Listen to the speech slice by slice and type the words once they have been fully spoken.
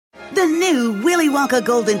The new Willy Wonka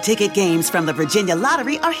Golden Ticket games from the Virginia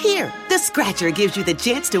Lottery are here. The Scratcher gives you the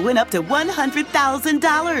chance to win up to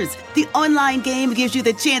 $100,000. The online game gives you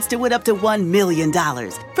the chance to win up to $1 million.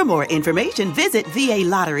 For more information, visit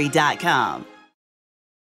VALottery.com.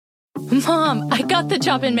 Mom, I got the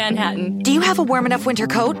job in Manhattan. Do you have a warm enough winter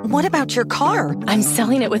coat? What about your car? I'm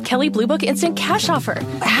selling it with Kelley Blue Book Instant Cash Offer.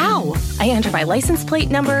 How? I enter my license plate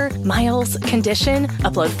number, miles, condition,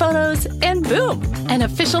 upload photos, and boom, an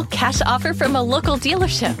official cash offer from a local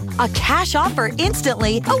dealership. A cash offer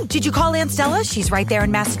instantly? Oh, did you call Aunt Stella? She's right there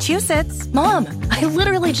in Massachusetts. Mom, I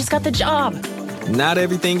literally just got the job. Not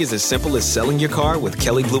everything is as simple as selling your car with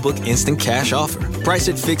Kelley Blue Book Instant Cash Offer. Price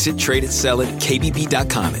it, fix it, trade it, sell it,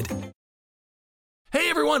 KBB.com it. Hey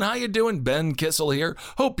everyone, how you doing? Ben Kissel here.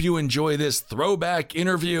 Hope you enjoy this throwback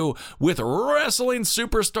interview with wrestling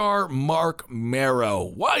superstar Marc Mero.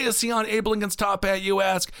 Why is he on Abe Lincoln's Top Hat, you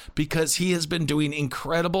ask? Because he has been doing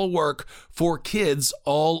incredible work for kids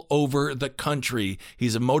all over the country.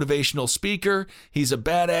 He's a motivational speaker. He's a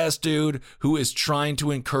badass dude who is trying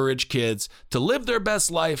to encourage kids to live their best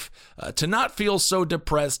life, to not feel so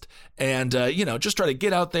depressed, and, just try to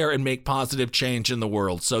get out there and make positive change in the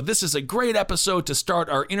world. So this is a great episode to start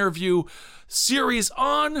our interview series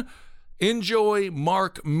on. Enjoy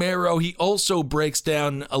Marc Mero. He also breaks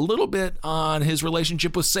down a little bit on his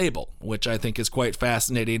relationship with Sable, which I think is quite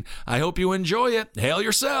fascinating. I hope you enjoy it. Hail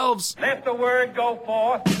yourselves. Let the word go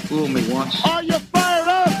forth. Fool me once. Are you fired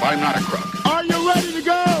up? I'm not a crook. Are you ready to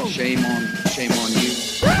go? Shame on you.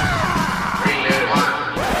 3, 2,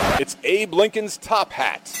 1. It's Abe Lincoln's Top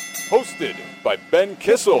Hat, hosted by Ben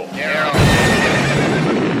Kissel.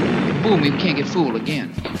 Boom, you can't get fooled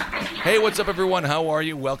again. Hey, what's up, everyone? How are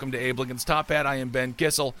you? Welcome to Abe Lincoln's Top Hat. I am Ben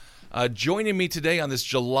Kissel. Joining me today on this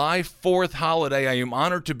July 4th holiday, I am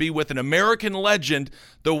honored to be with an American legend,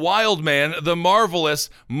 the wild man, the marvelous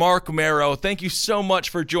Marc Mero. Thank you so much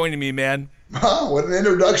for joining me, man. Wow, what an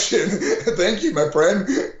introduction. Thank you, my friend.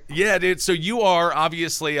 Yeah, dude. So you are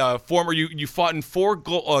obviously a former, you fought in 4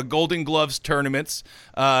 Golden Gloves tournaments.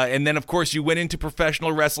 And then, of course, you went into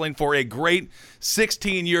professional wrestling for a great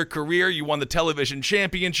 16-year career. You won the television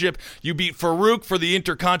championship. You beat Farouk for the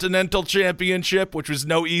Intercontinental Championship, which was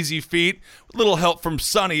no easy feat. A little help from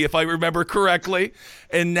Sonny, if I remember correctly.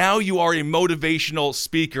 And now you are a motivational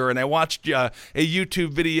speaker. And I watched a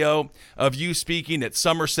YouTube video of you speaking at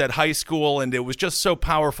Somerset High School, and it was just so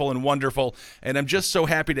powerful and wonderful. And I'm just so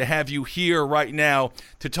happy to have you here right now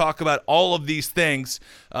to talk about all of these things,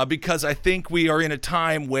 because I think we are in a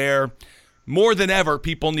time where more than ever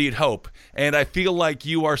people need hope, and I feel like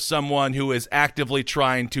you are someone who is actively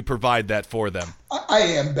trying to provide that for them. I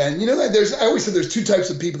am, Ben. You know, I always say there's 2 types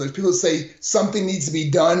of people. There's people that say something needs to be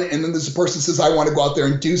done, and then there's a person that says, I want to go out there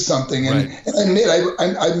and do something. And, right. and I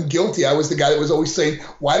admit, I'm guilty. I was the guy that was always saying,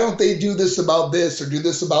 why don't they do this about this or do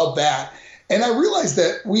this about that? And I realized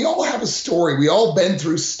that we all have a story. We all been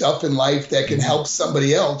through stuff in life that can help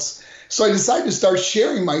somebody else. So I decided to start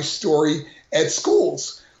sharing my story at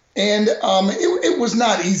schools. And it was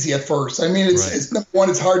not easy at first. I mean, it's number one,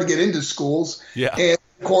 it's hard to get into schools. Yeah. And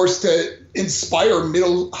of course, to inspire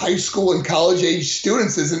middle, high school, and college age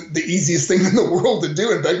students isn't the easiest thing in the world to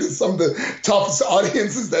do. In fact, it's some of the toughest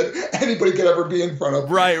audiences that anybody could ever be in front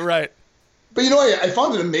of. Right. But, I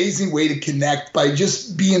found an amazing way to connect by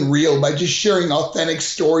just being real, by just sharing authentic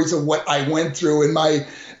stories of what I went through in my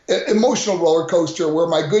emotional roller coaster, where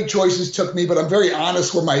my good choices took me, but I'm very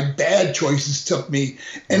honest where my bad choices took me.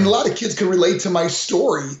 And a lot of kids can relate to my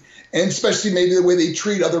story, and especially maybe the way they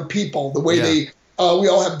treat other people, the way we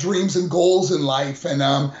all have dreams and goals in life. And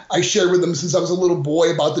I shared with them since I was a little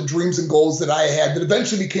boy about the dreams and goals that I had that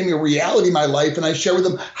eventually became a reality in my life. And I share with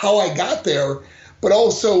them how I got there. But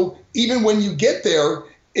also, even when you get there,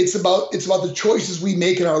 it's about the choices we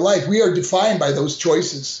make in our life. We are defined by those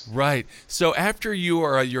choices. Right. So after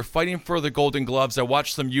you're fighting for the Golden Gloves, I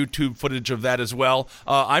watched some YouTube footage of that as well.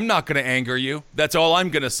 I'm not going to anger you. That's all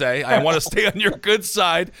I'm going to say. I want to stay on your good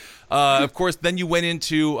side. Of course, then you went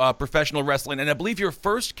into professional wrestling, and I believe your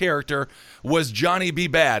first character was Johnny B.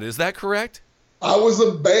 Bad. Is that correct? I was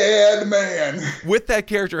a bad man. With that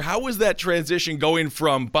character, how was that transition going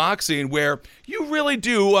from boxing, where you really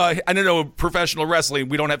do, I don't know, professional wrestling,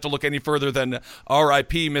 we don't have to look any further than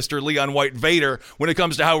R.I.P. Mr. Leon White Vader when it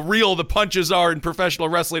comes to how real the punches are in professional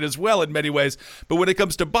wrestling as well in many ways. But when it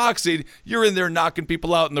comes to boxing, you're in there knocking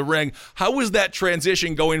people out in the ring. How was that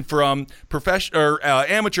transition going from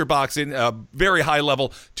amateur boxing, very high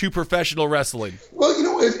level, to professional wrestling? Well,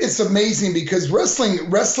 it's amazing because wrestling.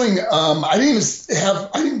 I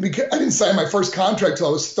didn't sign my first contract till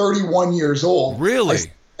I was 31 years old. Really?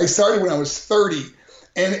 I started when I was 30.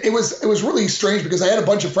 And it was really strange because I had a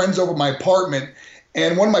bunch of friends over at my apartment,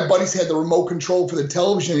 and one of my buddies had the remote control for the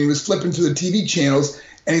television, and he was flipping through the TV channels,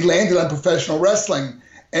 and he landed on professional wrestling.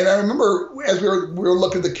 And I remember as we were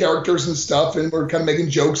looking at the characters and stuff, and we were kind of making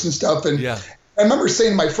jokes and stuff. And I remember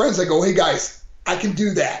saying to my friends, I go, "Hey guys, I can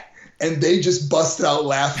do that." And they just busted out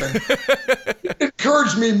laughing. It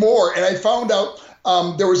encouraged me more. And I found out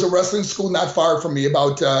there was a wrestling school not far from me,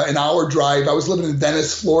 about an hour drive. I was living in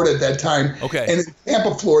Venice, Florida at that time. Okay. And in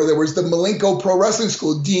Tampa, Florida, there was the Malenko Pro Wrestling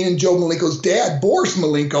School. Dean and Joe Malenko's dad, Boris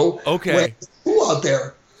Malenko, went to school out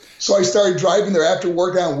there. So I started driving there after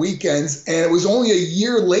work on weekends, and it was only a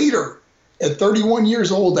year later, at 31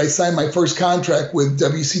 years old, I signed my first contract with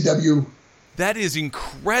WCW. That is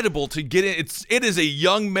incredible to get in. It is a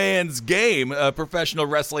young man's game, professional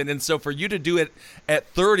wrestling, and so for you to do it at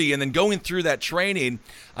 30 and then going through that training,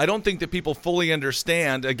 I don't think that people fully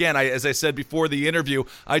understand. Again, as I said before the interview,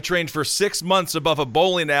 I trained for 6 months above a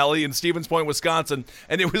bowling alley in Stevens Point, Wisconsin,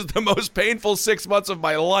 and it was the most painful 6 months of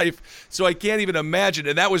my life, so I can't even imagine.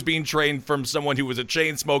 And that was being trained from someone who was a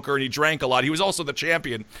chain smoker and he drank a lot. He was also the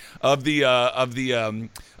champion of the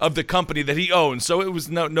company that he owned, so it was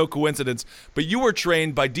no coincidence. But you were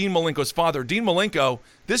trained by Dean Malenko's father. Dean Malenko,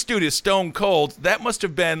 this dude is stone cold. That must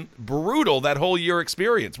have been brutal, that whole year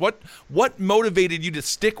experience. What motivated you to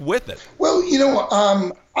stick with it? Well,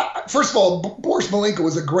 first of all, Boris Malenko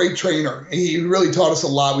was a great trainer. He really taught us a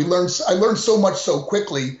lot. I learned so much so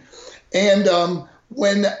quickly. And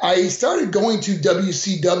when I started going to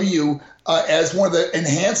WCW as one of the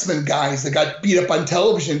enhancement guys that got beat up on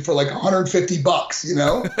television for like $150,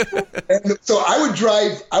 and so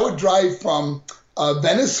I would drive from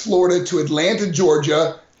Venice, Florida to Atlanta,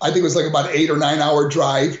 Georgia. I think it was like about 8 or 9 hour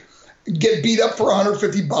drive, get beat up for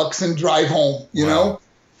 $150 and drive home, you know?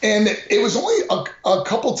 And it was only a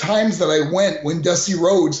couple times that I went when Dusty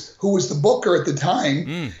Rhodes, who was the booker at the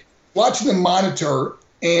time, watching the monitor,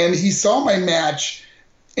 and he saw my match.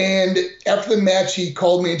 And after the match, he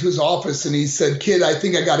called me into his office and he said, "Kid, I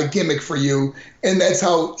think I got a gimmick for you." And that's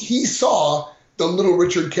how he saw the Little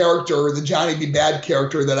Richard character, or the Johnny B. Bad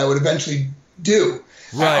character that I would eventually do.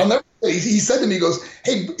 Right. I'll never, he said to me, he goes,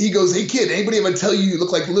 "Hey kid, anybody ever tell you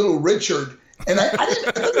look like Little Richard?" And I thought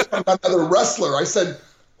it was another wrestler. I said,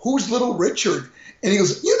 "Who's Little Richard?" And he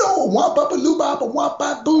goes,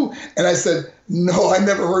 "Womp-bop-a-loo-bop-a-womp-bop-boo." And I said, "No, I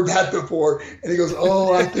never heard that before." And he goes,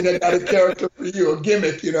 "Oh, I think I got a character for you, a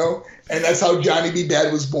gimmick, And that's how Johnny B.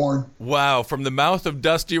 Bad was born. Wow, from the mouth of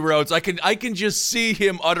Dusty Rhodes. I can just see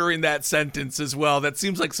him uttering that sentence as well. That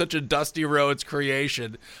seems like such a Dusty Rhodes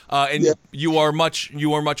creation. You are much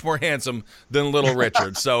more handsome than Little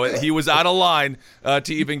Richard. So he was out of line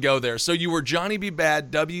to even go there. So you were Johnny B.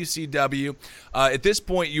 Bad, WCW. At this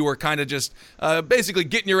point, you were kind of just basically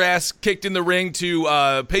getting your ass kicked in the ring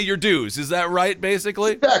to pay your dues. Is that right,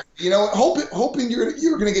 basically? Exactly. Hoping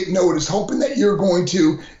you're going to get noticed, hoping that you're going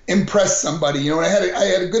to impress somebody. And I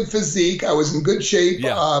had a good physique. I was in good shape.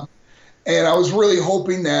 Yeah. And I was really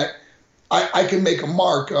hoping that I could make a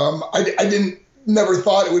mark. I never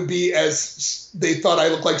thought it would be as they thought I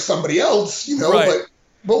looked like somebody else, Right.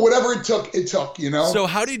 But whatever it took, So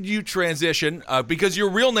how did you transition? Because your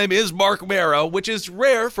real name is Marc Mero, which is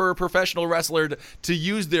rare for a professional wrestler to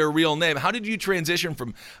use their real name. How did you transition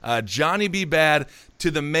from Johnny B. Bad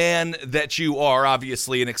to the man that you are?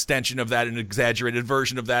 Obviously an extension of that, an exaggerated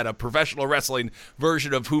version of that, a professional wrestling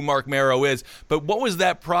version of who Marc Mero is. But what was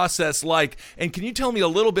that process like? And can you tell me a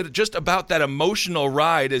little bit just about that emotional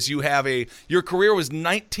ride as you have your career was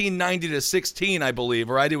 1990 to 16, I believe,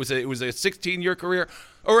 right? It was a 16-year career.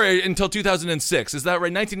 Or until 2006, is that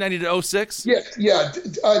right? 1990 to 06? Yeah.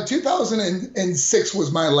 2006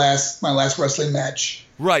 was my last wrestling match.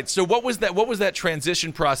 Right. So what was that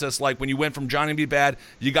transition process like when you went from Johnny B. Bad,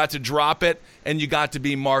 you got to drop it, and you got to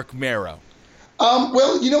be Marc Mero?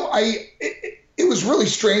 Well, it was really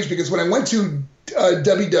strange because when I went to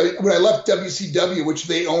when I left WCW, which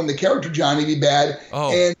they owned the character Johnny B. Bad,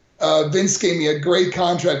 and Vince gave me a great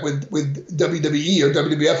contract with WWE or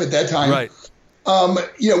WWF at that time. Right.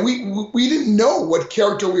 We didn't know what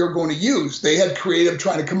character we were going to use. They had creative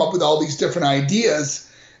trying to come up with all these different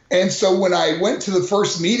ideas. And so when I went to the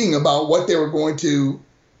first meeting about what they were going to,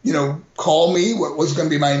 call me, what was going to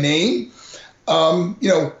be my name,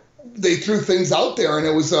 they threw things out there, and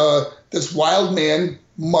it was this wild man,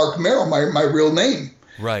 Marc Mero, my real name.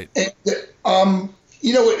 Right. And, it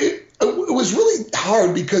was really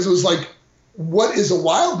hard because it was like, what is a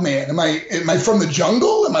wild man? Am I from the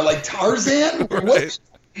jungle? Am I like Tarzan? Or what?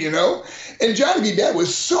 And Johnny B. Bad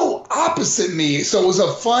was so opposite me. So it was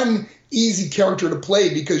a fun, easy character to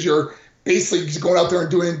play because you're basically just going out there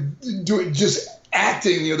and doing just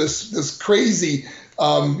acting, this crazy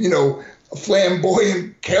a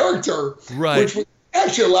flamboyant character, right? Which was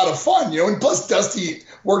actually a lot of fun, and plus Dusty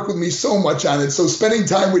worked with me so much on it. So spending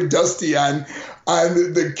time with Dusty on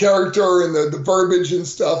the character and the verbiage and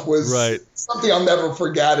stuff was something I'll never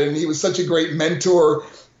forget. And he was such a great mentor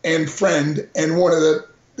and friend, and one of the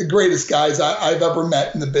greatest guys I've ever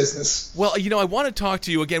met in the business. Well, I want to talk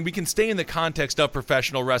to you again. We can stay in the context of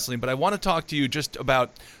professional wrestling, but I want to talk to you just about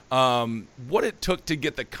what it took to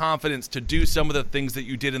get the confidence to do some of the things that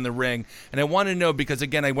you did in the ring. And I want to know, because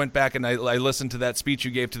again, I went back and I listened to that speech you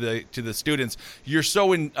gave to the students. You're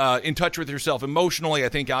so in touch with yourself emotionally. I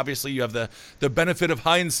think obviously you have the benefit of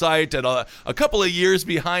hindsight and a couple of years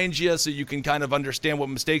behind you, so you can kind of understand what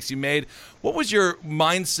mistakes you made. What was your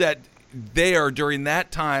mindset there during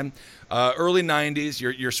that time, early 90s?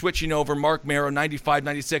 You're switching over, Marc Mero, 95,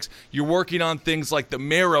 96. You're working on things like the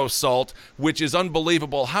Mero Salt, which is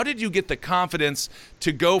unbelievable. How did you get the confidence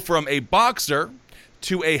to go from a boxer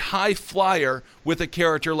to a high flyer with a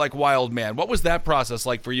character like Wild Man? What was that process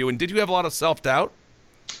like for you, and did you have a lot of self-doubt?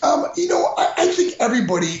 I think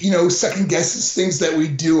everybody, second guesses things that we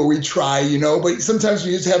do or we try, but sometimes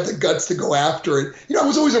we just have the guts to go after it. I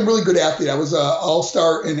was always a really good athlete. I was an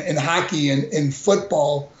all-star in hockey and in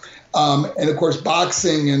football, and of course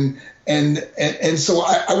boxing, and so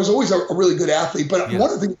I was always a really good athlete. But one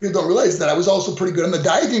of the things people don't realize is that I was also pretty good on the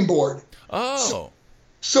diving board. Oh.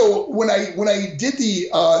 So when I did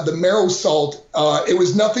the Mero Salt, it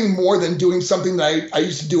was nothing more than doing something that I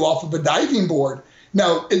used to do off of a diving board.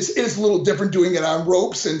 Now, it's a little different doing it on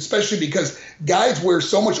ropes, and especially because guys wear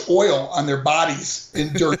so much oil on their bodies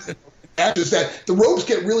during matches that the ropes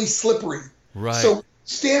get really slippery. Right. So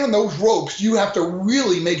stand on those ropes, you have to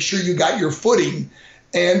really make sure you got your footing,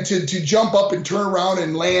 and to jump up and turn around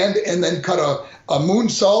and land and then cut a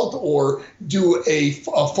moonsault or do a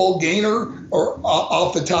full gainer or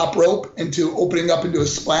off the top rope into opening up into a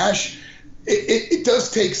splash. It does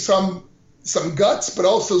take some guts, but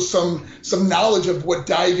also some knowledge of what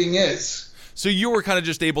diving is. So you were kind of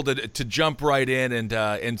just able to jump right in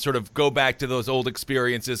and sort of go back to those old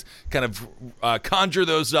experiences, kind of conjure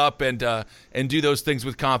those up and do those things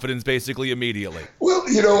with confidence basically immediately. Well,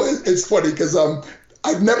 it's funny because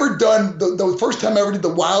I've never done the first time I ever did the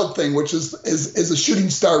Wild thing, which is a shooting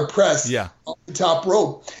star press off the top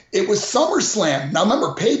rope. It was SummerSlam. Now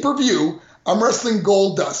remember, pay-per-view, I'm wrestling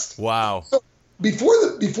Goldust. Wow. So before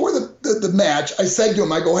the match, I said to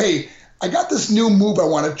him, I go, hey, I got this new move I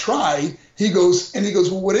want to try. He goes,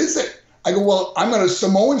 well, what is it? I go, well, I'm going to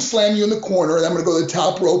Samoan slam you in the corner, and I'm going to go to the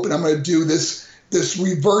top rope, and I'm going to do this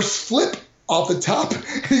reverse flip off the top.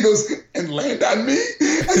 He goes, and land on me?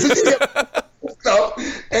 I said, no.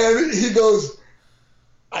 And he goes,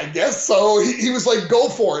 I guess so. He was like, go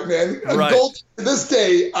for it, man. Right. To this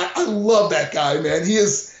day, I love that guy, man. He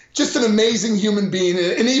is just an amazing human being,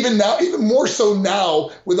 and even now, even more so now,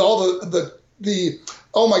 with all the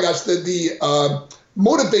oh my gosh, the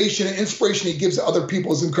motivation and inspiration he gives to other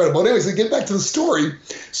people is incredible. Anyways, to get back to the story,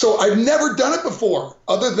 so I've never done it before,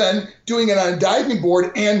 other than doing it on a diving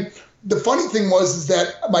board. And the funny thing is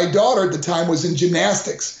that my daughter at the time was in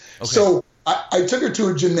gymnastics, so I took her to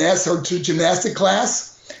a gymnastic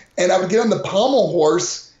class, and I would get on the pommel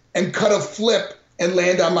horse and cut a flip and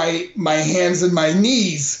land on my hands and my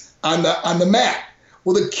knees on the mat.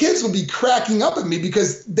 Well, the kids would be cracking up at me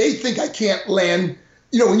because they think I can't land.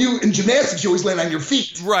 When you in gymnastics, you always land on your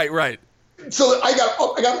feet. Right. So I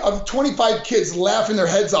got 25 kids laughing their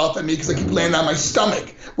heads off at me because I keep landing on my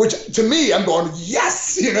stomach. Which to me, I'm going,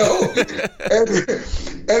 yes,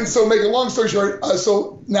 and so make a long story short.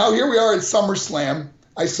 So now here we are at SummerSlam.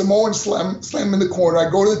 I Samoan slam in the corner.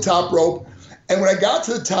 I go to the top rope, and when I got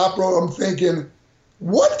to the top rope, I'm thinking,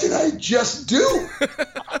 what did I just do?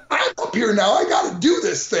 I'm up here now. I got to do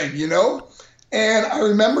this thing, And I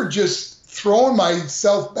remember just throwing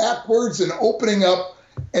myself backwards and opening up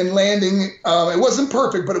and landing. It wasn't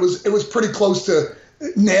perfect, but it was pretty close to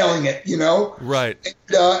nailing it, Right.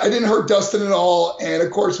 And, I didn't hurt Dustin at all, and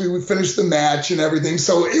of course we would finish the match and everything.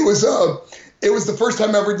 So it was the first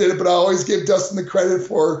time I ever did it, but I always give Dustin the credit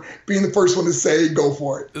for being the first one to say, go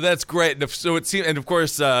for it. That's great. So it seems, and of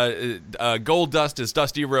course, Goldust is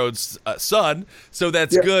Dusty Rhodes' son, so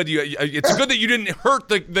that's good. It's good that you didn't hurt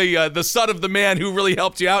the son of the man who really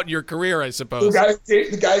helped you out in your career, I suppose.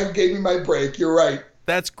 The guy who gave me my break. You're right.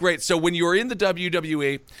 That's great. So when you were in the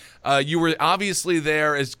WWE, you were obviously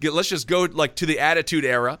there let's just go to the Attitude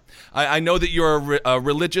Era. I know that you're a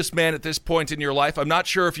religious man at this point in your life. I'm not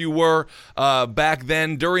sure if you were back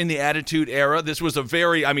then during the Attitude Era. This was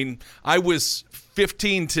I was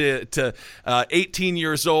 15 to 18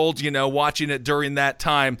 years old, watching it during that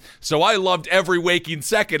time. So I loved every waking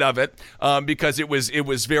second of it because it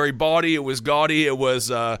was very bawdy, it was gaudy, it was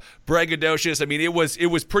braggadocious. I mean, it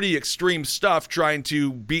was pretty extreme stuff trying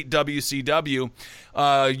to beat WCW.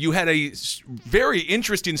 You had a very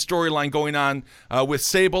interesting storyline going on with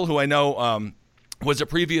Sable, who I know was a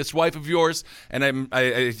previous wife of yours, and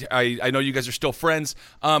I know you guys are still friends.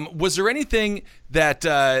 Was there anything that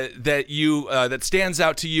stands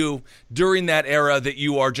out to you during that era that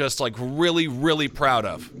you are just like really, really proud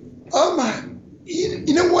of?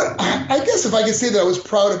 You know what? I guess if I could say that I was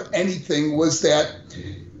proud of anything was that,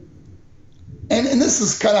 and this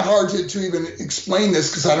is kind of hard to even explain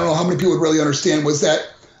this because I don't know how many people would really understand, was that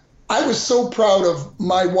I was so proud of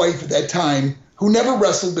my wife at that time, who never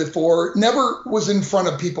wrestled before, never was in front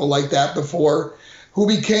of people like that before, who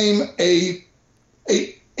became a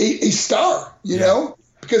star, you know?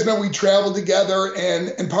 Because we traveled together,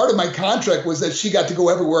 and part of my contract was that she got to go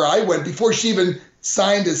everywhere I went before she even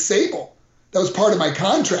signed as Sable. That was part of my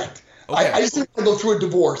contract. Okay. I just didn't want to go through a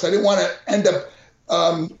divorce. I didn't want to end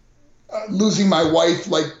up losing my wife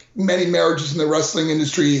like many marriages in the wrestling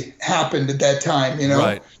industry happened at that time,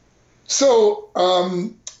 Right. So,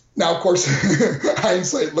 now, of course,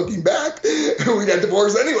 hindsight, looking back, we got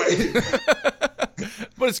divorced anyway.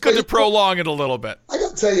 But it's good to prolong it a little bit. I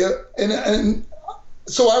got to tell you, and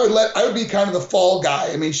so I would be kind of the fall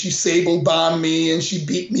guy. I mean, she Sable bombed me and she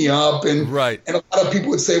beat me up, and right. And a lot of people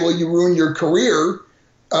would say, "Well, you ruined your career."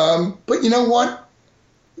 But you know what?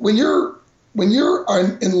 When you're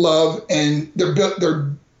in love and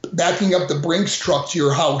they're backing up the Brinks truck to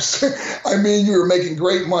your house. I mean, you were making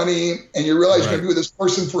great money and you realize you're going to be with this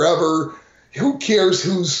person forever. Who cares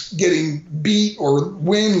who's getting beat or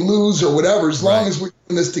win, lose, or whatever, as long as we're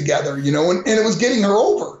doing this together, and it was getting her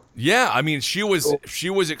over. Yeah, I mean, she was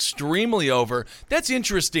extremely over. That's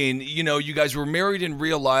interesting. You guys were married in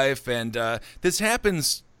real life, and this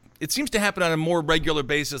happens. It seems to happen on a more regular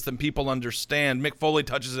basis than people understand. Mick Foley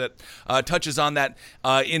touches on that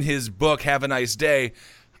in his book, Have a Nice Day.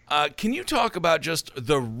 Can you talk about just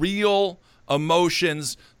the real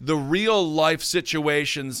emotions, the real life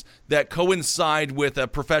situations that coincide with a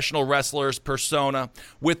professional wrestler's persona,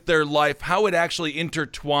 with their life, how it actually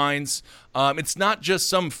intertwines? It's not just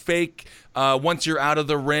some fake, once you're out of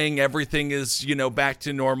the ring, everything is, back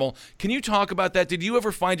to normal. Can you talk about that? Did you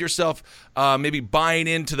ever find yourself maybe buying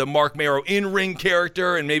into the Marc Mero in-ring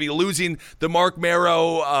character and maybe losing the Marc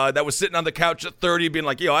Mero that was sitting on the couch at 30 being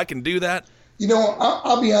like, I can do that?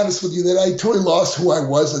 I'll be honest with you that I totally lost who I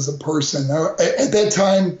was as a person. At that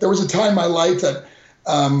time, there was a time in my life that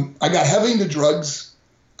I got heavily into drugs.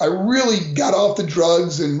 I really got off the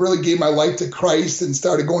drugs and really gave my life to Christ and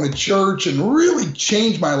started going to church and really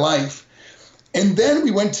changed my life. And then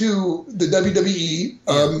we went to the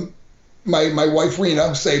WWE, my wife,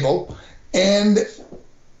 Rena Sable, and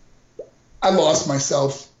I lost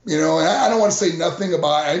myself. And I don't want to say nothing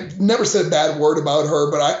about I never said a bad word about her,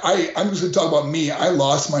 but I'm just going to talk about me. I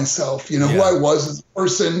lost myself, who I was as a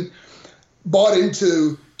person, bought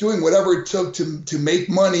into doing whatever it took to make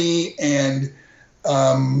money and,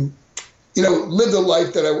 live the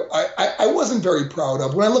life that I wasn't very proud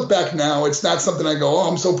of. When I look back now, it's not something I go,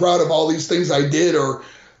 I'm so proud of all these things I did or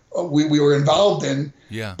we were involved in.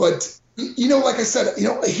 Yeah. But, like I said,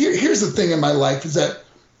 here's the thing in my life is that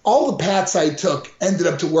all the paths I took ended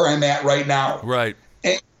up to where I'm at right now. Right.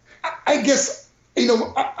 And I guess,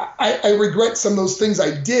 I regret some of those things I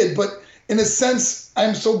did, but in a sense,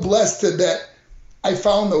 I'm so blessed that I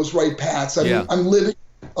found those right paths. I'm living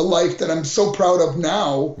a life that I'm so proud of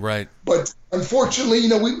now. Right. But unfortunately,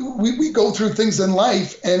 we go through things in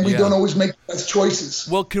life and we don't always make the best choices.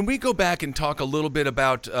 Well, can we go back and talk a little bit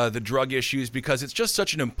about the drug issues, because it's just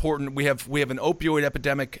such an important. We have an opioid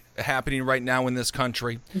epidemic happening right now in this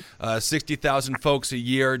country. 60,000 folks a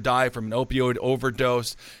year die from an opioid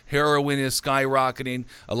overdose. Heroin is skyrocketing.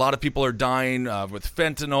 A lot of people are dying with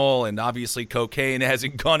fentanyl, and obviously cocaine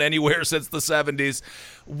hasn't gone anywhere since the 70s.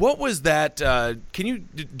 What was that? Can you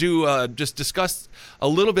just discuss a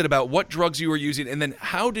little bit about what drugs you were using, and then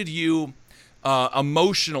how did you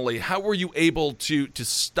emotionally, how were you able to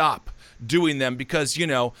stop doing them? Because,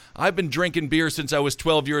 I've been drinking beer since I was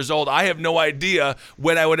 12 years old. I have no idea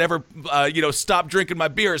when I would ever, stop drinking my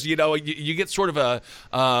beers. You get sort of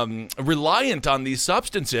reliant on these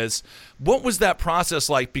substances. What was that process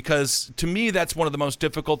like? Because to me, that's one of the most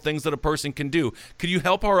difficult things that a person can do. Could you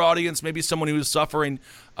help our audience, maybe someone who is suffering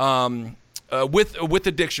with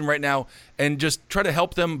addiction right now, and just try to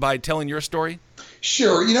help them by telling your story?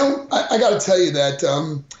 Sure. I got to tell you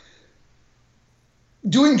that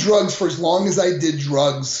doing drugs for as long as I did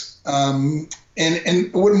drugs, and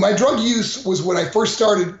And when my drug use was when I first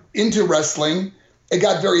started into wrestling, it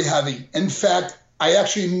got very heavy. In fact, I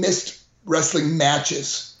actually missed wrestling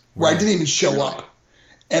matches where I didn't even show up.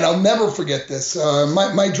 And I'll never forget this.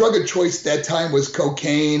 My drug of choice at that time was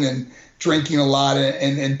cocaine and drinking a lot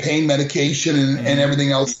and pain medication and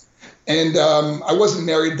everything else. And I wasn't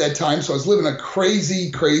married at that time, so I was living a crazy,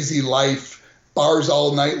 crazy life, bars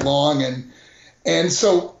all night long. And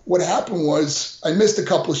so what happened was I missed a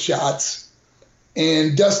couple of shots.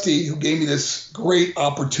 And Dusty, who gave me this great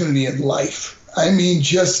opportunity in life, I mean,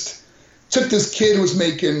 just took this kid who was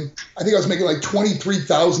making, I think I was making like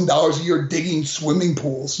 $23,000 a year digging swimming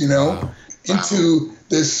pools, into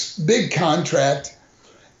this big contract.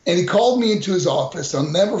 And he called me into his office. I'll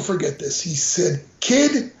never forget this. He said,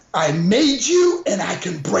 "Kid, I made you and I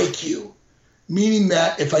can break you." Meaning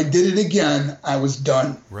that if I did it again, I was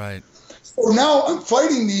done. Right. So now I'm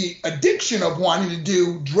fighting the addiction of wanting to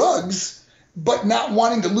do drugs, but not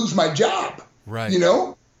wanting to lose my job. Right.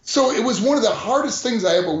 So it was one of the hardest things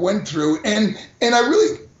I ever went through. And I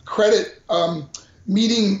really credit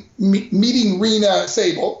meeting Rena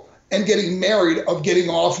Sable and getting married, of getting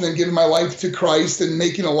off and then giving my life to Christ and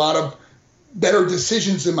making a lot of better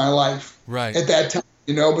decisions in my life at that time,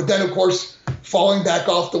 But then, of course, falling back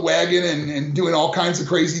off the wagon and doing all kinds of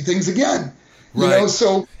crazy things again,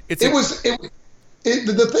 So the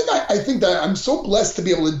thing I think that I'm so blessed to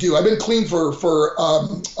be able to do, I've been clean for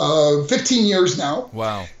 15 years now.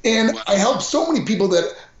 Wow. And I help so many people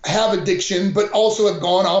that have addiction, but also have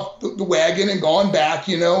gone off the wagon and gone back,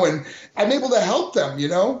 and I'm able to help them,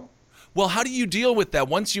 Well, how do you deal with that?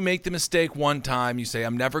 Once you make the mistake one time, you say,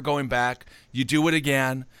 "I'm never going back." You do it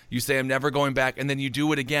again. You say, "I'm never going back," and then you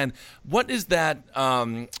do it again. What is that?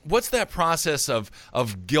 What's that process of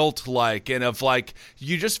guilt like, and of like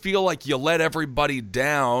you just feel like you let everybody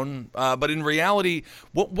down? But in reality,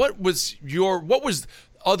 what was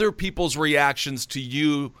other people's reactions to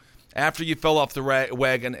you after you fell off the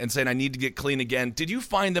wagon and saying, "I need to get clean again"? Did you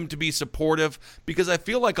find them to be supportive? Because I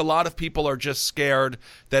feel like a lot of people are just scared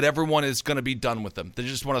that everyone is going to be done with them. They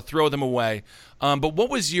just want to throw them away. But what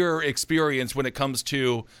was your experience when it comes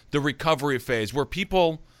to the recovery phase? Were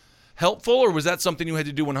people helpful, or was that something you had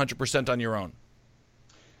to do 100% on your own?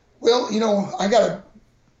 Well, I gotta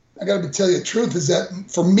tell you the truth is that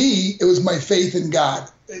for me, it was my faith in God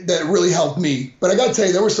that really helped me. But I got to tell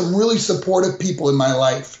you, there were some really supportive people in my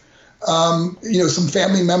life. Some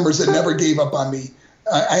family members that never gave up on me.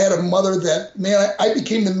 I had a mother that, man, I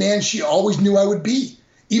became the man she always knew I would be,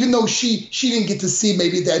 even though she didn't get to see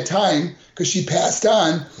maybe at that time because she passed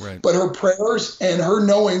on. Right. But her prayers and her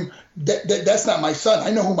knowing that that's not my son. I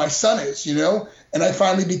know who my son is, and I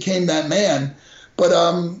finally became that man. But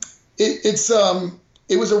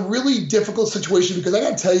it was a really difficult situation because I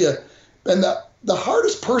got to tell you, Ben, the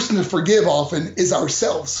hardest person to forgive often is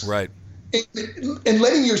ourselves. Right. And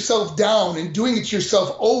letting yourself down and doing it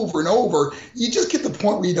yourself over and over, you just get to the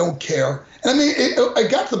point where you don't care. And I mean, I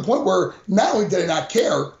got to the point where not only did I not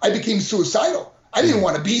care, I became suicidal. I didn't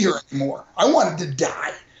want to be here anymore. I wanted to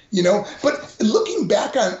die, But looking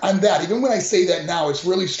back on that, even when I say that now, it's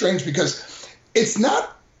really strange because it's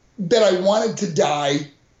not that I wanted to die.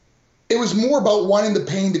 It was more about wanting the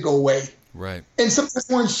pain to go away. Right. And sometimes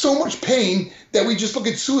we're in so much pain that we just look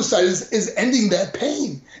at suicide as ending that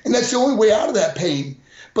pain. And that's the only way out of that pain.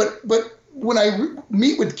 But when I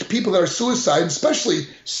meet with people that are suicide, especially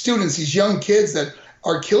students, these young kids that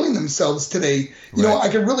are killing themselves today, I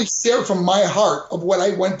can really share from my heart of what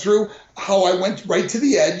I went through, how I went right to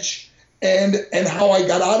the edge and how I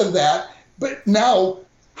got out of that. But now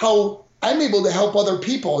how I'm able to help other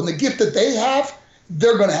people and the gift that they have,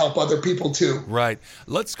 they're going to help other people too. Right.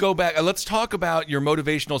 Let's go back. Let's talk about your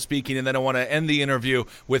motivational speaking, and then I want to end the interview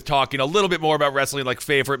with talking a little bit more about wrestling, like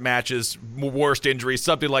favorite matches, worst injuries,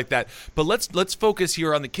 something like that. But let's focus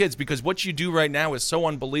here on the kids, because what you do right now is so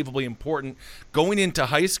unbelievably important. Going into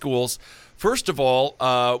high schools, first of all,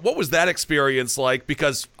 what was that experience like?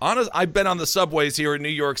 Because I've been on the subways here in New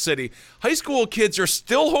York City. High school kids are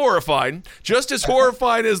still horrifying, just as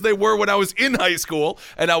horrifying as they were when I was in high school,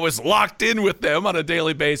 and I was locked in with them on a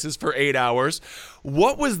daily basis for 8 hours.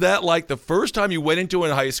 What was that like the first time you went into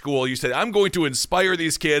a high school? You said, "I'm going to inspire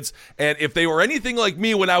these kids, and if they were anything like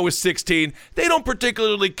me when I was 16, they don't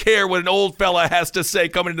particularly care what an old fella has to say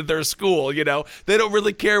coming into their school, They don't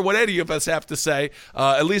really care what any of us have to say.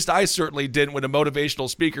 At least I certainly didn't when a motivational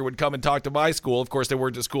speaker would come and talk to my school. Of course, they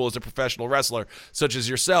weren't to school as a professional wrestler, such as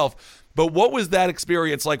yourself. But what was that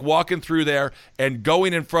experience like, walking through there and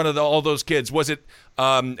going in front of all those kids? Was it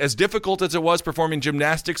as difficult as it was performing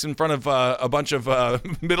gymnastics in front of a bunch of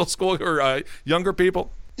middle school or younger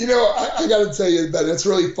people? I got to tell you that it's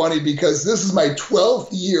really funny because this is my 12th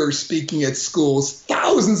year speaking at schools,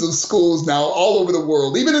 thousands of schools now all over the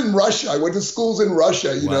world, even in Russia. I went to schools in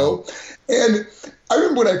Russia, you know. And I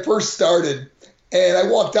remember when I first started and I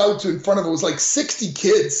walked out to in front of it was like 60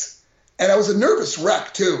 kids. And I was a nervous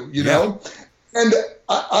wreck too, you know. And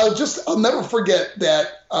I'll never forget that,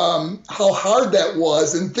 how hard that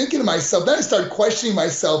was. And thinking to myself, then I started questioning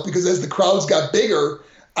myself because as the crowds got bigger,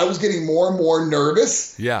 I was getting more and more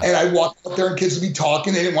nervous. Yeah. And I walked out there and kids would be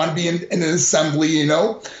talking. They didn't want to be in an assembly, you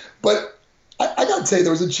know. But I got to tell you,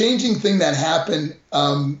 there was a changing thing that happened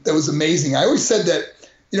that was amazing. I always said that,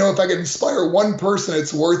 if I could inspire one person,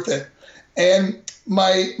 it's worth it. And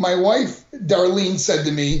my wife, Darlene, said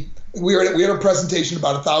to me, we had a presentation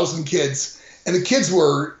about 1,000 kids, and the kids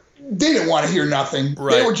they didn't want to hear nothing.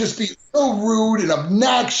 Right. They were just being so rude and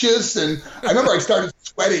obnoxious. And I remember I started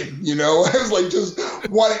sweating, I was like just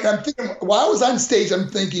wanting, and I'm thinking, while I was on stage, I'm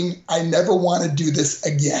thinking, I never want to do this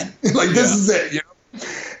again. This is it,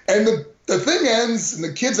 And the thing ends and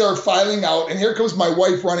the kids are filing out, and here comes my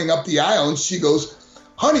wife running up the aisle, and she goes,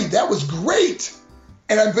 honey, that was great.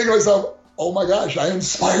 And I'm thinking to myself, oh my gosh, I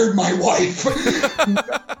inspired my wife.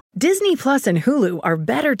 Disney Plus and Hulu are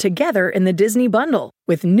better together in the Disney Bundle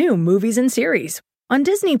with new movies and series. On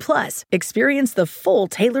Disney Plus, experience the full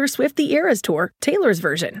Taylor Swift The Eras Tour, Taylor's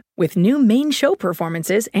version, with new main show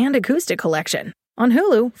performances and acoustic collection. On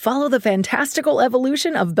Hulu, follow the fantastical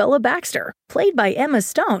evolution of Bella Baxter, played by Emma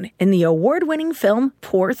Stone in the award-winning film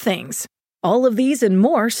Poor Things. All of these and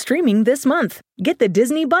more streaming this month. Get the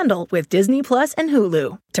Disney Bundle with Disney Plus and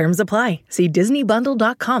Hulu. Terms apply. See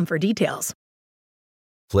DisneyBundle.com for details.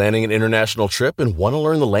 Planning an international trip and want to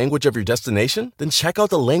learn the language of your destination? Then check out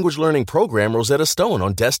the language learning program Rosetta Stone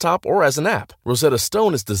on desktop or as an app. Rosetta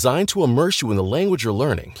Stone is designed to immerse you in the language you're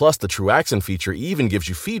learning. Plus, the True Accent feature even gives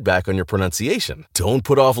you feedback on your pronunciation. Don't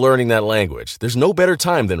put off learning that language. There's no better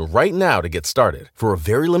time than right now to get started. For a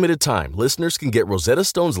very limited time, listeners can get Rosetta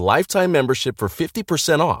Stone's lifetime membership for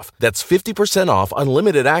 50% off. That's 50% off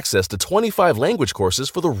unlimited access to 25 language courses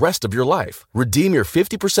for the rest of your life. Redeem your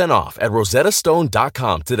 50% off at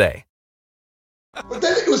rosettastone.com today. But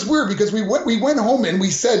then it was weird because we went home and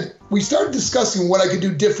we started discussing what I could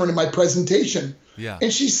do different in my presentation. Yeah.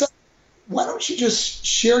 And she said, why don't you just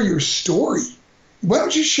share your story? Why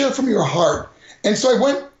don't you share from your heart? And so I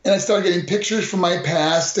went and I started getting pictures from my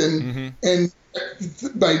past and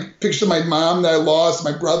my pictures of my mom that I lost,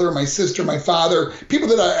 my brother, my sister, my father, people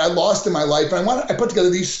that I lost in my life. And I put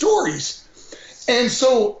together these stories. And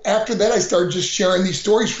so after that, I started just sharing these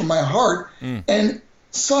stories from my heart. And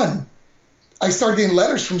son, I started getting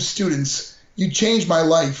letters from students. You changed my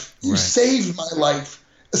life. You saved my life.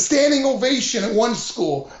 A standing ovation at one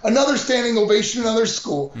school, another standing ovation at another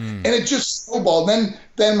school. And it just snowballed.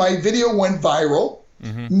 Then my video went viral.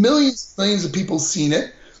 Millions of people seen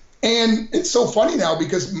it. And it's so funny now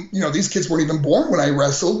because, these kids weren't even born when I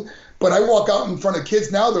wrestled. But I walk out in front of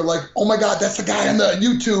kids now, they're like, oh my God, that's the guy on the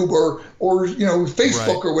YouTube or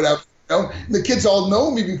Facebook or whatever. The kids all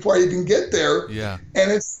know me before I even get there. Yeah.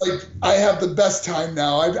 And it's like I have the best time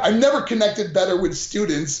now. I've never connected better with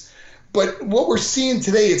students. But what we're seeing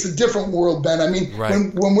today, it's a different world, Ben. I mean,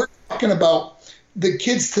 when we're talking about the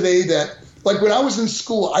kids today that, like when I was in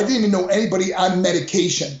school, I didn't even know anybody on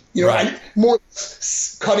medication. More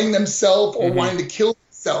cutting themselves or wanting to kill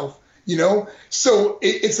themselves, So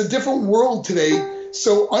it's a different world today.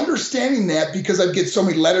 So understanding that, because I get so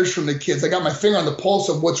many letters from the kids, I got my finger on the pulse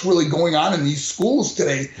of what's really going on in these schools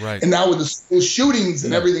today. Right. And now with the school shootings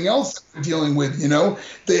and everything else that we're dealing with,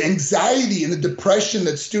 the anxiety and the depression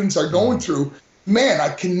that students are going through, man, I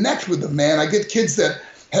connect with them, man. I get kids that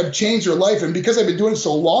have changed their life. And because I've been doing it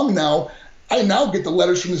so long now, I now get the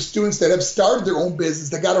letters from the students that have started their own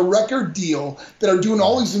business, that got a record deal, that are doing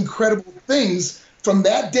all these incredible things. From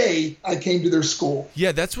that day, I came to their school.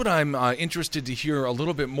 Yeah, that's what I'm interested to hear a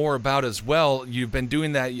little bit more about as well. You've been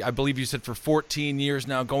doing that, I believe you said, for 14 years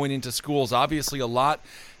now, going into schools. Obviously, a lot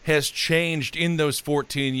has changed in those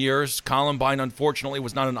 14 years. Columbine, unfortunately,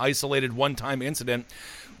 was not an isolated one-time incident.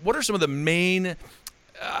 What are some of the main,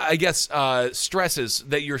 stresses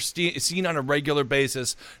that you're seeing on a regular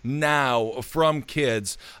basis now from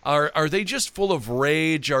kids? Are they just full of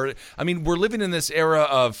rage? We're living in this era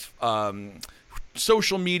of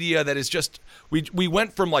social media that is just we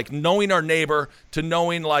went from like knowing our neighbor to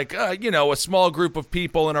knowing like a small group of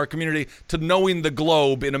people in our community to knowing the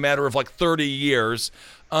globe in a matter of like 30 years.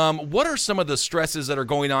 What are some of the stresses that are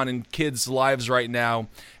going on in kids' lives right now,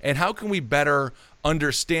 and how can we better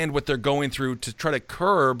understand what they're going through to try to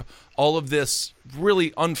curb all of this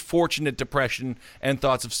really unfortunate depression and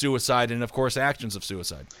thoughts of suicide and, of course, actions of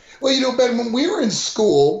suicide? Well, Ben, when we were in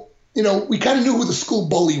school, we kind of knew who the school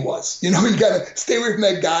bully was. You got to stay away from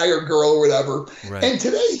that guy or girl or whatever. Right. And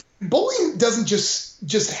today, bullying doesn't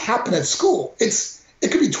just happen at school.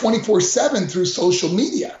 It could be 24/7 through social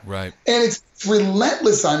media. Right. And it's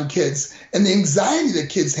relentless on kids, and the anxiety that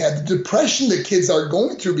kids have, the depression that kids are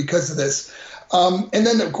going through because of this. And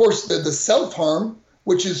then, of course, the self-harm,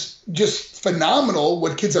 which is just phenomenal,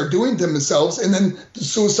 what kids are doing to themselves, and then the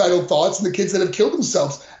suicidal thoughts and the kids that have killed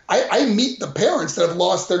themselves. I meet the parents that have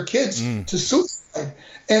lost their kids to suicide.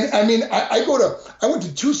 And I mean, I went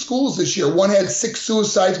to 2 schools this year. One had 6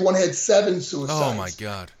 suicides, one had 7 suicides. Oh, my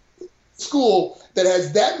God. School that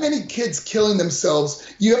has that many kids killing themselves,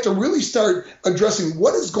 you have to really start addressing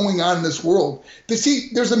what is going on in this world.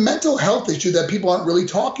 There's a mental health issue that people aren't really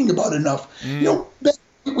talking about enough.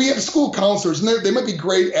 We have school counselors, and they might be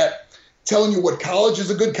great at telling you what college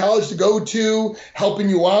is a good college to go to, helping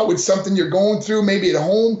you out with something you're going through, maybe at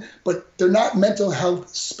home, but they're not mental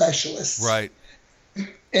health specialists. Right.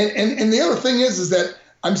 And the other thing is that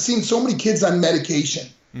I'm seeing so many kids on medication.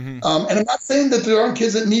 Mm-hmm. And I'm not saying that there aren't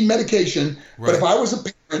kids that need medication, right. But if I was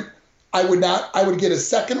a parent, I would get a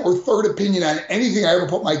second or third opinion on anything I ever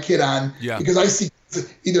put my kid on, because I see kids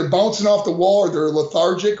either bouncing off the wall or they're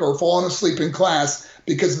lethargic or falling asleep in class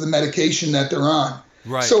because of the medication that they're on.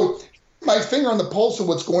 Right. So my finger on the pulse of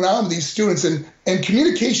what's going on with these students, and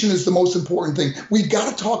communication is the most important thing. We've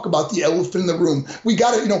got to talk about the elephant in the room. We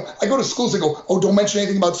got to, I go to schools, I go, oh, don't mention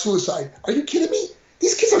anything about suicide. Are you kidding me?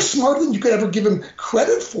 These kids are smarter than you could ever give them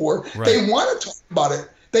credit for. Right. They want to talk about it.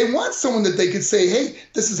 They want someone that they could say, hey,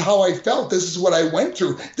 this is how I felt. This is what I went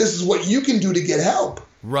through. This is what you can do to get help.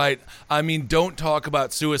 Right. I mean, don't talk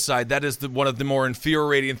about suicide. That is one of the more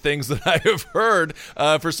infuriating things that I have heard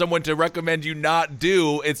for someone to recommend you not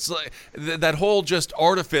do. It's like that whole just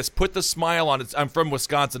artifice, put the smile on it. I'm from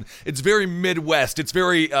Wisconsin. It's very Midwest. It's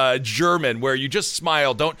very German, where you just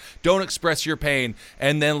smile. Don't express your pain.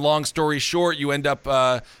 And then, long story short, you end up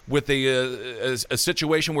with a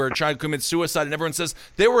situation where a child commits suicide, and everyone says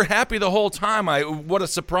they were happy the whole time. What a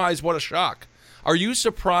surprise. What a shock. Are you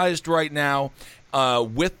surprised right now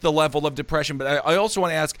with the level of depression? But I also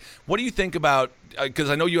want to ask, what do you think about, because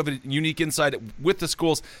I know you have a unique insight with the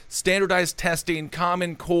schools, standardized testing,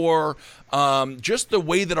 Common Core, just the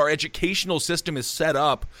way that our educational system is set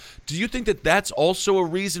up. Do you think that that's also a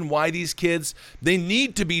reason why these kids, they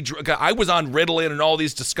need to be, I was on Ritalin and all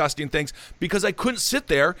these disgusting things because I couldn't sit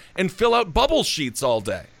there and fill out bubble sheets all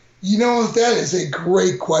day. That is a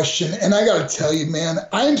great question. And I got to tell you, man,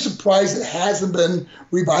 I am surprised it hasn't been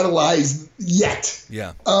revitalized yet.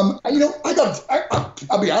 Yeah. I'll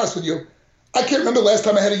be honest with you. I can't remember the last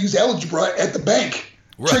time I had to use algebra at the bank.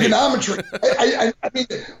 Right. Trigonometry. I mean,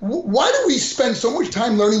 why do we spend so much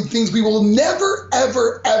time learning things we will never,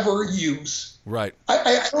 ever, ever use? Right.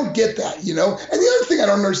 I don't get that, And the other thing I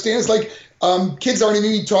don't understand is kids aren't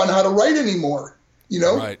even taught how to write anymore,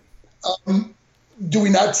 Right. Do we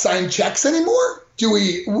not sign checks anymore?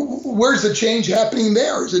 Where's the change happening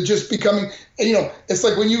there? Is it just becoming, it's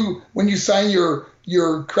like when you sign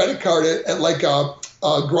your credit card at like a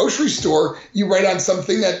grocery store, you write on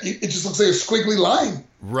something that it just looks like a squiggly line.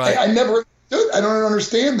 Right. I don't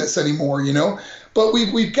understand this anymore, but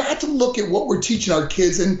we've got to look at what we're teaching our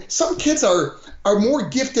kids. And some kids are more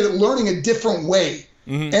gifted at learning a different way.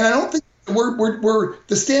 Mm-hmm. And I don't think we're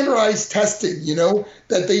the standardized testing,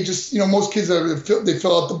 that they just, most kids they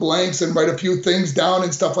fill out the blanks and write a few things down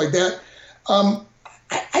and stuff like that.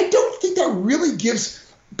 I don't think that really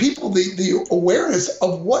gives people the awareness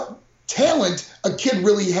of what talent a kid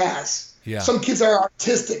really has. Yeah. Some kids are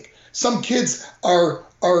artistic. Some kids are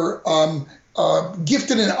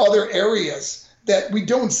gifted in other areas that we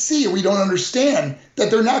don't see or we don't understand, that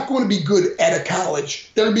they're not going to be good at a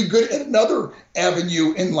college. They're going to be good at another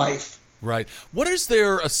avenue in life. Right. What is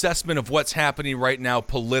their assessment of what's happening right now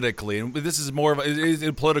politically? And this is more of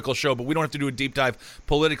a political show, but we don't have to do a deep dive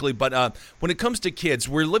politically. But when it comes to kids,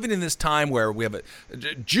 we're living in this time where we have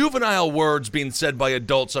juvenile words being said by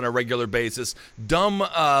adults on a regular basis, dumb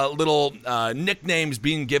little nicknames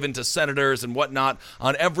being given to senators and whatnot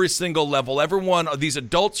on every single level. These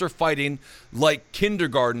adults are fighting like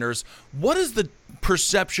kindergartners. What is the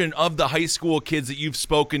perception of the high school kids that you've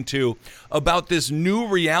spoken to about this new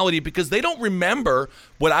reality? Because they don't remember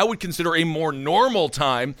what I would consider a more normal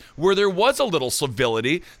time where there was a little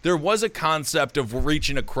civility, there was a concept of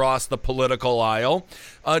reaching across the political aisle.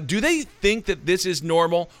 Do they think that this is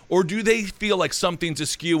normal, or do they feel like something's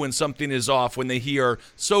askew and something is off when they hear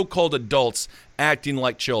so-called adults acting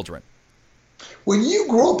like children? When you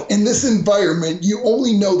grow up in this environment, you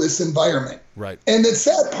only know this environment. Right. And the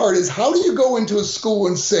sad part is, how do you go into a school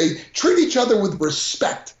and say, treat each other with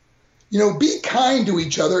respect? Be kind to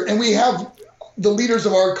each other. And we have the leaders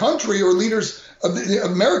of our country, or leaders of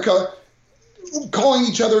America, calling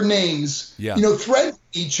each other names, threatening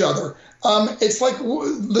each other. It's like,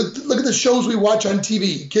 look at the shows we watch on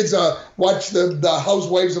TV. Kids watch the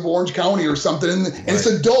Housewives of Orange County or something, and it's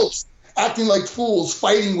adults acting like fools,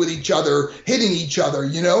 fighting with each other, hitting each other,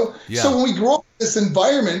 Yeah. So when we grow up in this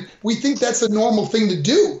environment, we think that's a normal thing to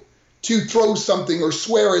do, to throw something or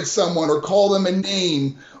swear at someone or call them a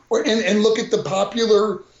name. And look at the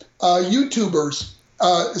popular YouTubers.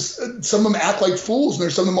 Some of them act like fools, and they're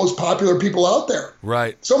some of the most popular people out there.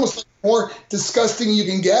 Right. It's almost like the more disgusting you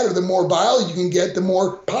can get, or the more vile you can get, the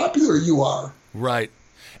more popular you are. Right.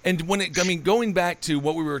 And going back to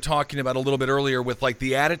what we were talking about a little bit earlier with like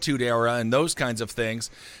the Attitude Era and those kinds of things,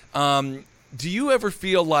 do you ever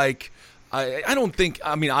feel like, I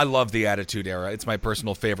love the Attitude Era. It's my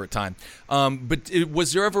personal favorite time. But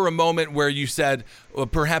was there ever a moment where you said, well,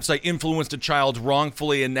 perhaps I influenced a child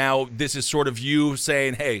wrongfully, and now this is sort of you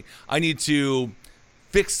saying, hey, I need to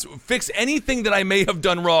fix anything that I may have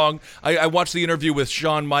done wrong? I watched the interview with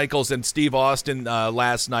Shawn Michaels and Steve Austin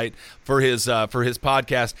last night for his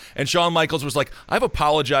podcast, and Shawn Michaels was like, I've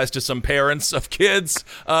apologized to some parents of kids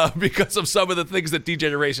because of some of the things that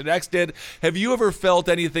D-Generation X did. Have you ever felt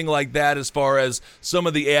anything like that as far as some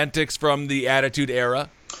of the antics from the Attitude Era?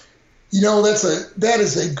 That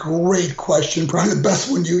is a great question, probably the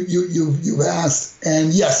best one you've asked.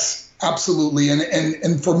 And yes, absolutely.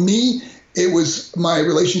 And for me, it was my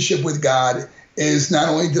relationship with God. Is not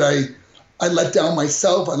only did I let down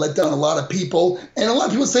myself, I let down a lot of people. And a lot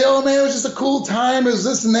of people say, oh man, it was just a cool time, it was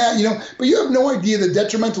this and that, but you have no idea the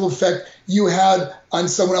detrimental effect you had on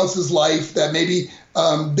someone else's life that maybe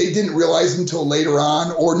they didn't realize until later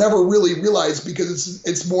on, or never really realized, because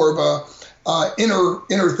it's more of a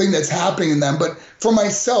inner thing that's happening in them. But for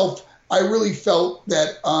myself, I really felt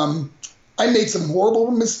that I made some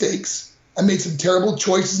horrible mistakes. I made some terrible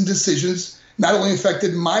choices and decisions, not only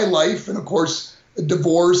affected my life and, of course, a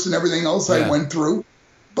divorce and everything else I went through,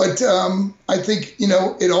 but I think,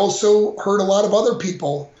 it also hurt a lot of other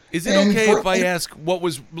people. Is it okay if I ask what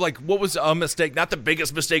was a mistake, not the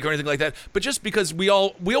biggest mistake or anything like that, but just because we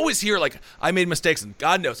always hear like, I made mistakes, and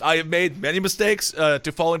God knows I have made many mistakes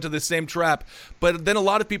to fall into the same trap, but then a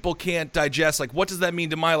lot of people can't digest, like, what does that mean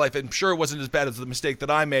to my life? I'm sure it wasn't as bad as the mistake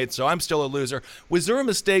that I made, so I'm still a loser. Was there a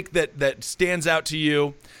mistake that stands out to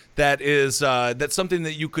you that is that's something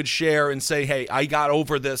that you could share and say, hey, I got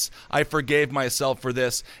over this, I forgave myself for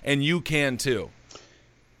this, and you can too?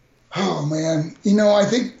 Oh man, I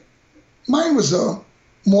think mine was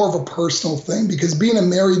more of a personal thing, because being a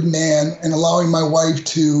married man and allowing my wife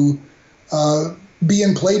to be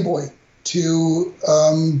in Playboy, to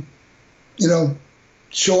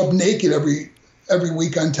show up naked every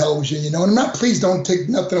week on television, and I'm not, please don't take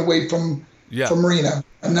nothing away from Marina.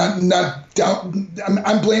 I'm not down.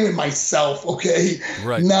 I'm blaming myself, okay?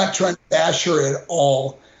 Right. Not trying to bash her at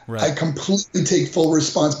all. Right. I completely take full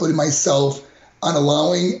responsibility myself on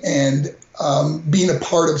allowing and being a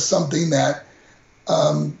part of something that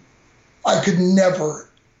I could never,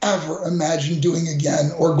 ever imagine doing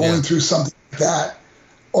again, or going through something like that.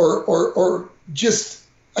 Or just,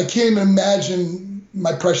 I can't even imagine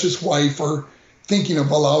my precious wife, or thinking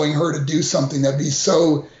of allowing her to do something that'd be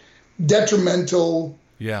so detrimental.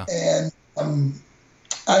 Yeah. And I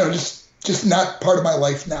don't know, just not part of my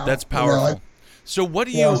life now. That's powerful. So what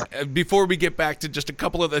do you, before we get back to just a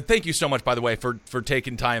couple of, thank you so much, by the way, for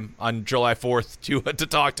taking time on July 4th to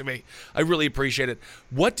talk to me. I really appreciate it.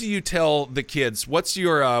 What do you tell the kids? What's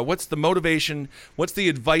your, what's the motivation? What's the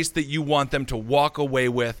advice that you want them to walk away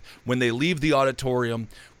with when they leave the auditorium?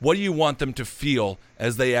 What do you want them to feel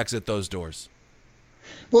as they exit those doors?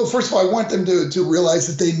 Well, first of all, I want them to realize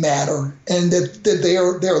that they matter, and that they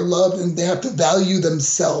are loved, and they have to value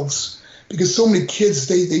themselves. Because so many kids,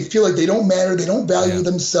 they feel like they don't matter, they don't value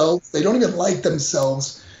themselves, they don't even like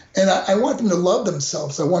themselves. And I want them to love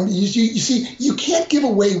themselves. I want you see, you can't give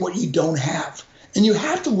away what you don't have. And you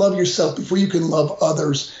have to love yourself before you can love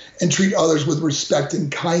others and treat others with respect and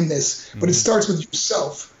kindness. But it starts with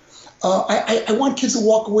yourself. I want kids to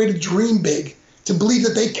walk away to dream big, to believe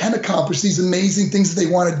that they can accomplish these amazing things that they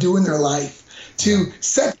want to do in their life, to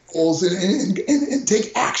set goals and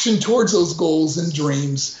take action towards those goals and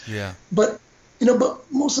dreams. Yeah. But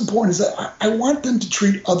most important is that I want them to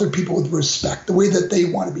treat other people with respect, the way that they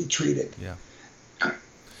want to be treated. Yeah.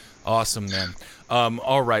 Awesome, man.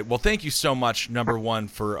 All right. Well, thank you so much, number one,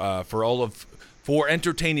 for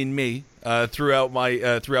entertaining me throughout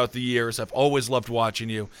the years. I've always loved watching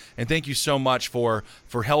you, and thank you so much for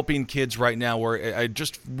helping kids right now, where I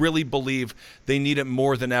just really believe they need it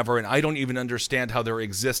more than ever, and I don't even understand how they're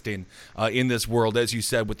existing in this world, as you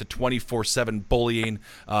said, with the 24/7 bullying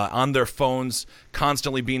on their phones,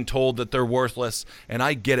 constantly being told that they're worthless. And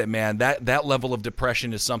I get it, man. That level of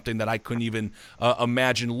depression is something that I couldn't even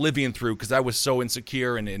imagine living through, because I was so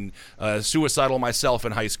insecure and suicidal myself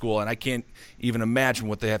in high school, and I can't even imagine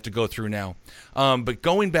what they have to go through now. But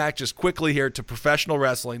going back just quickly here to professional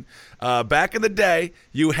wrestling, back in the day,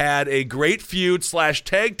 you had a great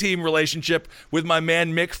feud/tag team relationship with my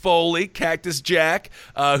man Mick Foley, Cactus Jack,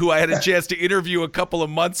 who I had a chance to interview a couple of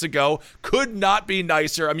months ago. Could not be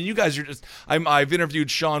nicer. I mean, you guys are just, I've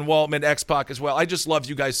interviewed Sean Waltman, X-Pac as well. I just love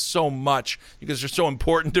you guys so much. You guys are so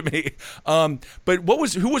important to me. But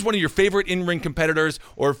who was one of your favorite in-ring competitors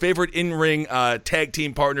or favorite in-ring tag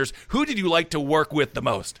team partners? Who did you like to work with the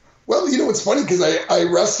most? Well, it's funny because I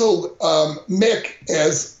wrestled Mick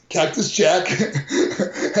as Cactus Jack,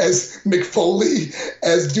 as Mick Foley,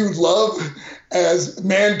 as Dude Love, as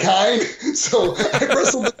Mankind. So I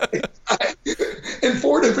wrestled in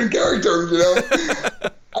 4 different characters, I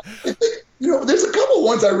think, there's a couple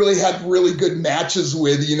ones I really had really good matches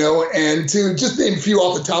with, and to just name a few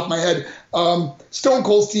off the top of my head, Stone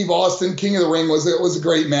Cold Steve Austin, King of the Ring, was a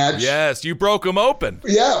great match. Yes, you broke him open.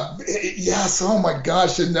 Yeah, yes. Oh my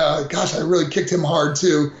gosh, and I really kicked him hard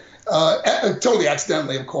too. Totally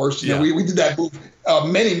accidentally, of course. We did that move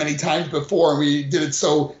many times before, and we did it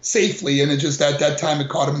so safely, and it just at that time it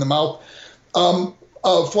caught him in the mouth.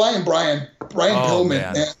 Flying Brian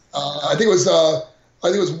Pillman. Man. I think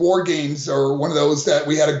it was War Games or one of those that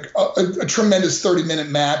we had a tremendous 30-minute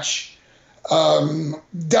match.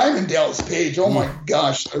 Diamond Dallas Page, oh my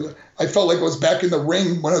gosh, I felt like I was back in the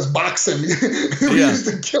ring when I was boxing. We used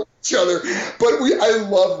to kill each other, but I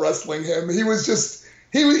love wrestling him. He was just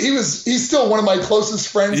he's still one of my closest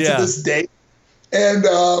friends to this day. And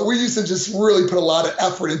we used to just really put a lot of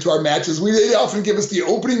effort into our matches. They'd often give us the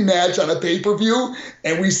opening match on a pay-per-view,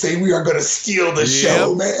 and we say we are going to steal the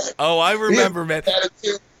show, man. Oh, I remember, man.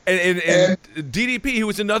 And DDP, he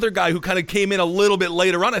was another guy who kind of came in a little bit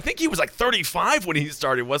later on. I think he was like 35 when he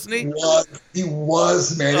started, wasn't he? He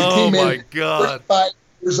was, man. He came in God. 35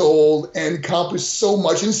 years old and accomplished so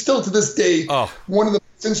much, and still to this day, one of the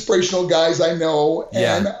most inspirational guys I know.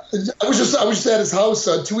 And I was just at his house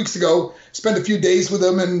 2 weeks ago, spent a few days with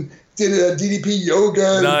him, and did a DDP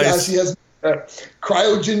yoga. Nice. Gosh, he has a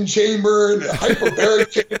cryogen chamber and a hyperbaric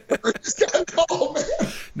chamber. Oh, man.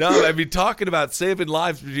 No, I mean, talking about saving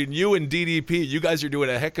lives between you and DDP, you guys are doing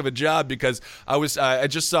a heck of a job, because I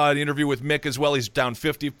just saw an interview with Mick as well. He's down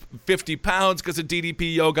 50 pounds because of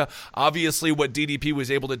DDP yoga. Obviously, what DDP was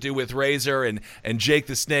able to do with Razor and Jake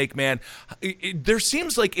the Snake, man. There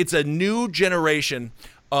seems like it's a new generation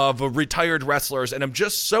of retired wrestlers, and I'm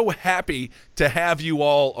just so happy to have you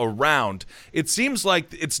all around. It seems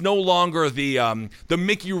like it's no longer the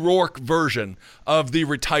Mickey Rourke version of the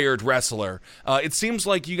retired wrestler. It seems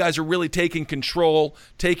like you guys are really taking control,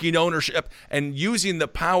 taking ownership, and using the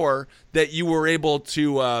power that you were able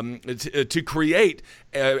to create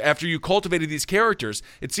after you cultivated these characters.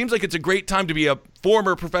 It seems like it's a great time to be a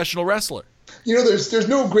former professional wrestler. There's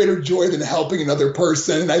no greater joy than helping another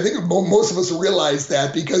person, and I think most of us realize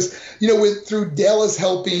that, because through Dallas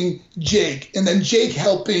helping Jake, and then Jake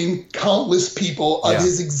helping countless people of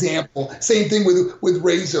his example. Same thing with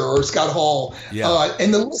Razor or Scott Hall,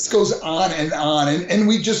 and the list goes on and on. And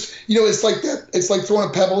we just it's like that. It's like throwing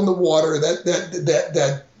a pebble in the water.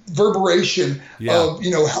 That reverberation of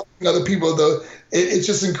helping other people. It's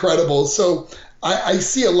just incredible. So I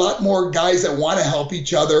see a lot more guys that want to help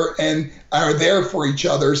each other and are there for each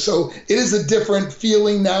other. So it is a different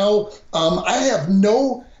feeling now. I have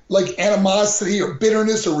no animosity or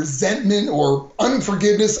bitterness or resentment or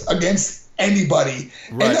unforgiveness against anybody.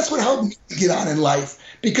 Right. And that's what helped me to get on in life.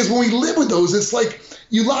 Because when we live with those, it's like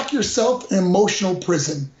you lock yourself in an emotional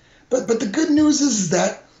prison. But the good news is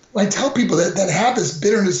that when I tell people that have this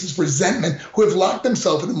bitterness, this resentment, who have locked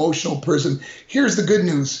themselves in emotional prison, here's the good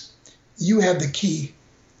news. You have the key,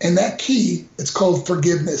 and that key, it's called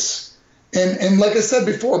forgiveness. And like I said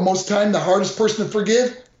before, most time the hardest person to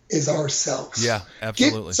forgive is ourselves. Yeah,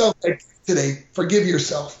 absolutely. Give yourself that today. Forgive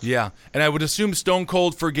yourself. Yeah, and I would assume Stone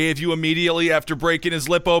Cold forgave you immediately after breaking his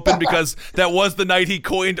lip open because that was the night he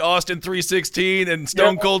coined Austin 316, and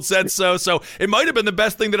Stone Cold said so. So it might have been the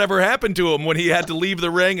best thing that ever happened to him when he had to leave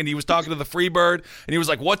the ring and he was talking to the Freebird, and he was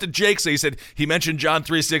like, what did Jake say? He said, he mentioned John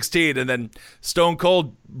 316, and then Stone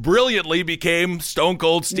Cold brilliantly became Stone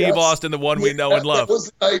Cold Steve Austin, the one we know and love. That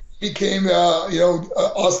was the night he became,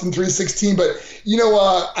 Austin 316. But,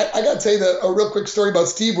 I got to tell you that a real quick story about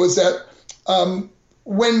Steve was that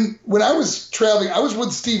when I was traveling, I was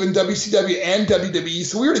with Steve in WCW and WWE,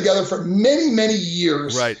 so we were together for many, many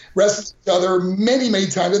years. Right. Wrestled each other many, many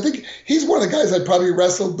times. I think he's one of the guys I probably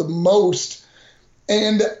wrestled the most.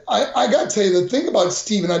 And I got to tell you, the thing about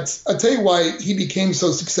Steve, and I'll tell you why he became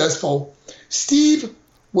so successful. Steve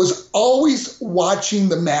was always watching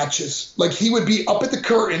the matches. Like, he would be up at the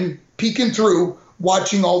curtain, peeking through,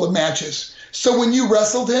 watching all the matches. So when you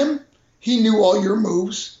wrestled him, he knew all your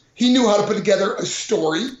moves. He knew how to put together a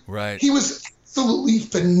story. Right. He was absolutely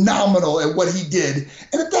phenomenal at what he did.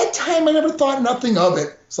 And at that time, I never thought nothing of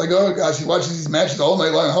it. It's like, oh, gosh, he watches these matches all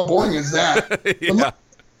night long. How boring is that? Yeah.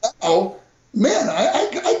 Oh, man,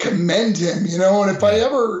 I commend him, and if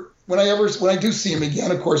when I do see him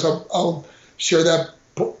again, of course, I'll share that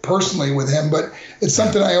personally with him. But it's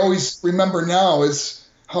something I always remember now is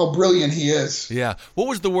how brilliant he is. Yeah. What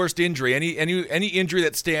was the worst injury? Any injury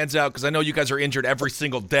that stands out? Because I know you guys are injured every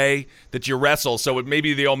single day that you wrestle, so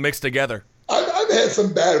maybe they all mix together. I've had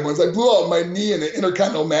some bad ones. I blew out my knee in an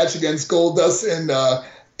Intercontinental match against Goldust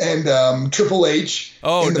and Triple H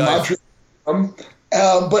in the nice. Montreal.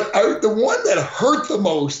 But the one that hurt the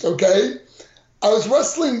most, okay, I was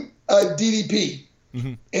wrestling DDP,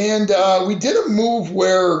 and we did a move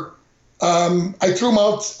where I threw him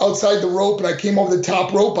outside the rope, and I came over the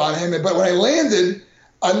top rope on him. But when I landed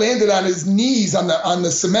on his knees on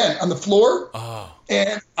the cement on the floor,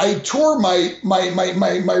 and I tore my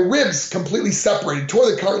ribs completely separated, tore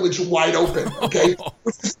the cartilage wide open. Okay,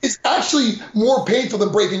 it's actually more painful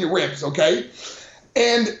than breaking your ribs. Okay,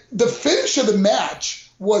 and the finish of the match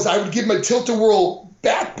was I would give him a tilt-a-whirl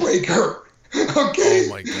backbreaker. Okay, oh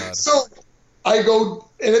my God. So I go,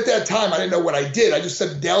 and at that time, I didn't know what I did. I just said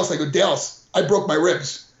to Dallas, Dallas, I broke my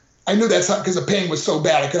ribs. I knew that's not because the pain was so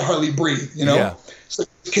bad I could hardly breathe, Yeah. So,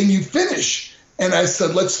 can you finish? And I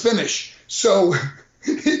said, let's finish. So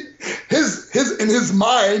in his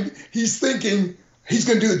mind, he's thinking he's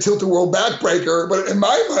going to do the tilt-a-whirl backbreaker. But in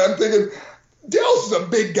my mind, I'm thinking, Dallas is a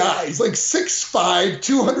big guy. He's like 6'5",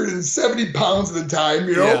 270 pounds at the time,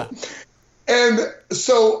 Yeah. And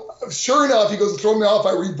so sure enough, he goes to throw me off.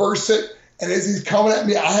 I reverse it. And as he's coming at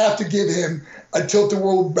me, I have to give him a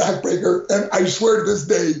tilt-a-whirl backbreaker. And I swear to this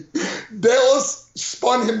day, Dallas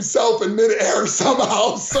spun himself in midair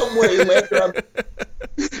somehow, some way,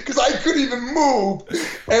 because I couldn't even move.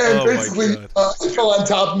 And basically, I fell on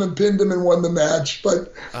top of him and pinned him and won the match.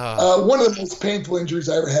 But one of the most painful injuries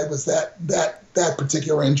I ever had was that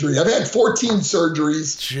particular injury. I've had 14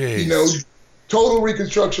 surgeries. Jeez. Total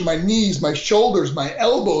reconstruction, my knees, my shoulders, my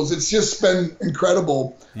elbows. It's just been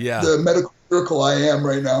incredible, the medical miracle I am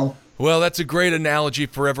right now. Well, that's a great analogy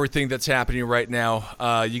for everything that's happening right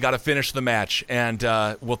now. You got to finish the match. And,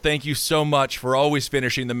 thank you so much for always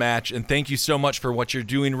finishing the match. And thank you so much for what you're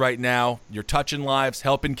doing right now. You're touching lives,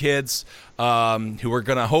 helping kids who are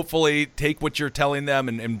going to hopefully take what you're telling them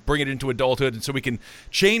and bring it into adulthood. And so we can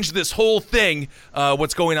change this whole thing,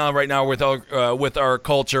 what's going on right now with our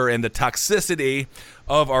culture and the toxicity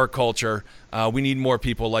of our culture. We need more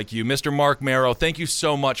people like you. Mr. Marc Mero, thank you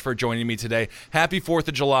so much for joining me today. Happy 4th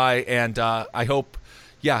of July, and I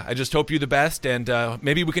just hope you the best, and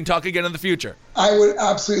maybe we can talk again in the future. I would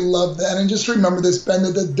absolutely love that. And just remember this, Ben,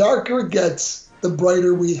 that the darker it gets, the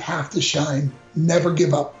brighter we have to shine. Never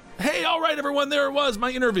give up. Hey, all right, everyone, there it was,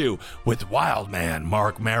 my interview with Wildman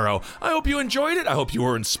Marc Mero. I hope you enjoyed it. I hope you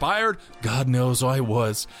were inspired. God knows I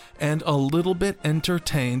was. And a little bit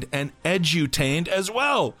entertained and edutained as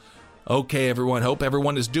well. Okay, everyone, hope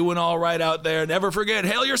everyone is doing all right out there. Never forget,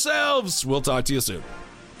 hail yourselves. We'll talk to you soon.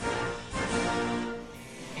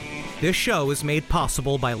 This show is made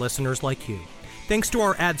possible by listeners like you. Thanks to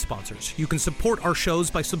our ad sponsors, you can support our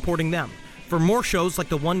shows by supporting them. For more shows like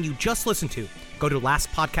the one you just listened to, go to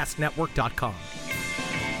lastpodcastnetwork.com.